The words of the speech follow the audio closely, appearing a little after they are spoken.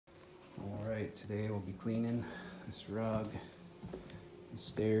Alright, today we'll be cleaning this rug, the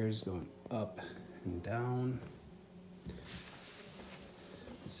stairs going up and down,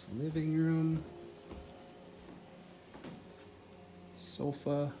 this living room,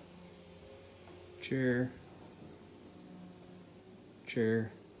 sofa, chair,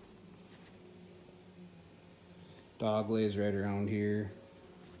 dog lays right around here,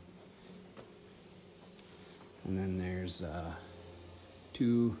 and then there's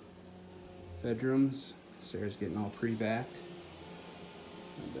two bedrooms. Stairs getting all pre-backed.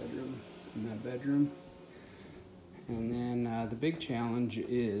 That bedroom and that bedroom. And then the big challenge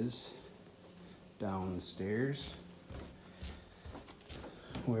is downstairs,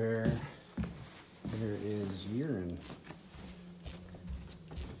 where there is urine.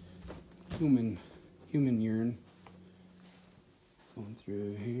 Human urine going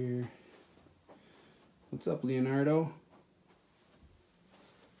through here. What's up, Leonardo?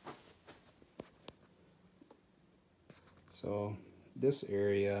 So this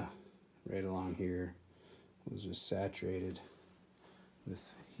area right along here was just saturated with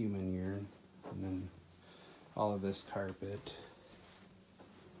human urine, and then all of this carpet,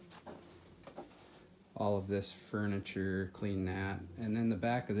 all of this furniture, clean that, and then the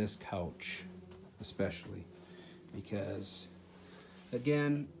back of this couch especially, because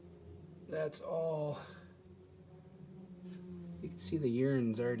again, that's all, you can see the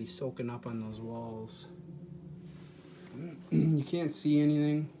urine's already soaking up on those walls. You can't see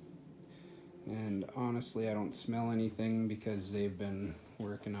anything, and honestly I don't smell anything because they've been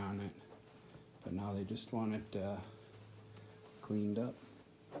working on it, but now they just want it cleaned up.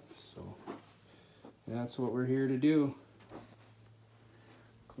 So that's what we're here to do,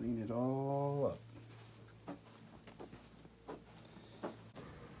 clean it all up.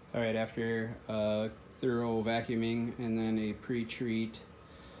 Alright, after thorough vacuuming and then a pre-treat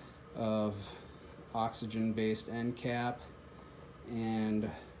of oxygen-based end cap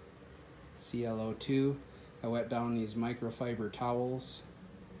and cl02, I wet down these microfiber towels,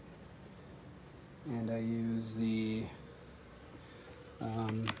 and I use the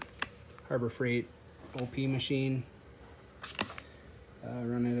Harbor Freight OP machine.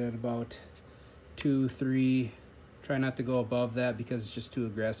 Run it at about 2-3. Try not to go above that because it's just too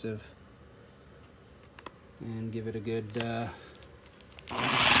aggressive, and give it a good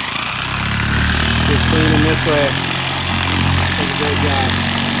cleaning this way. Does a great job.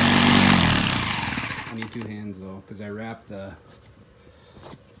 I need two hands though, because I wrap the,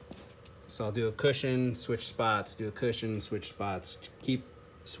 so I'll do a cushion, switch spots, do a cushion, switch spots, keep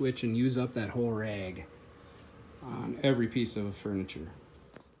switch and use up that whole rag on every piece of furniture.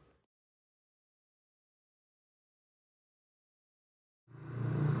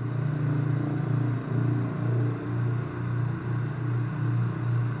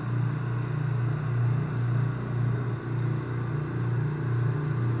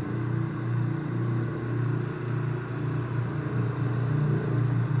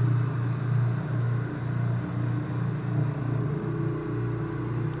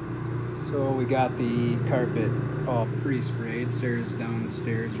 So we got the carpet all pre-sprayed. Sarah's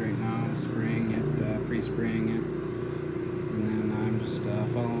downstairs right now spraying it, pre-spraying it. And then I'm just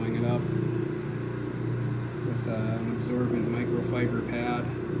following it up with an absorbent microfiber pad.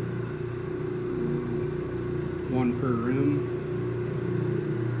 One per room,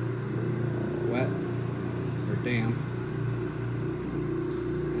 wet or damp.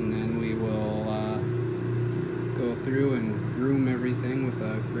 And then we will go through and groom everything with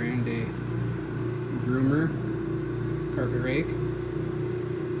a Grande groomer carpet rake. You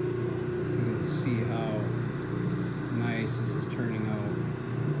can see how nice this is turning out.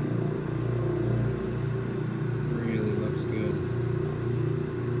 Really looks good,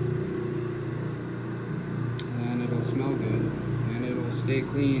 and it'll smell good, and it'll stay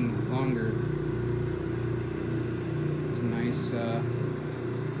clean longer. It's a nice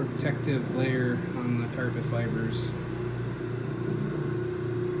protective layer on the carpet fibers.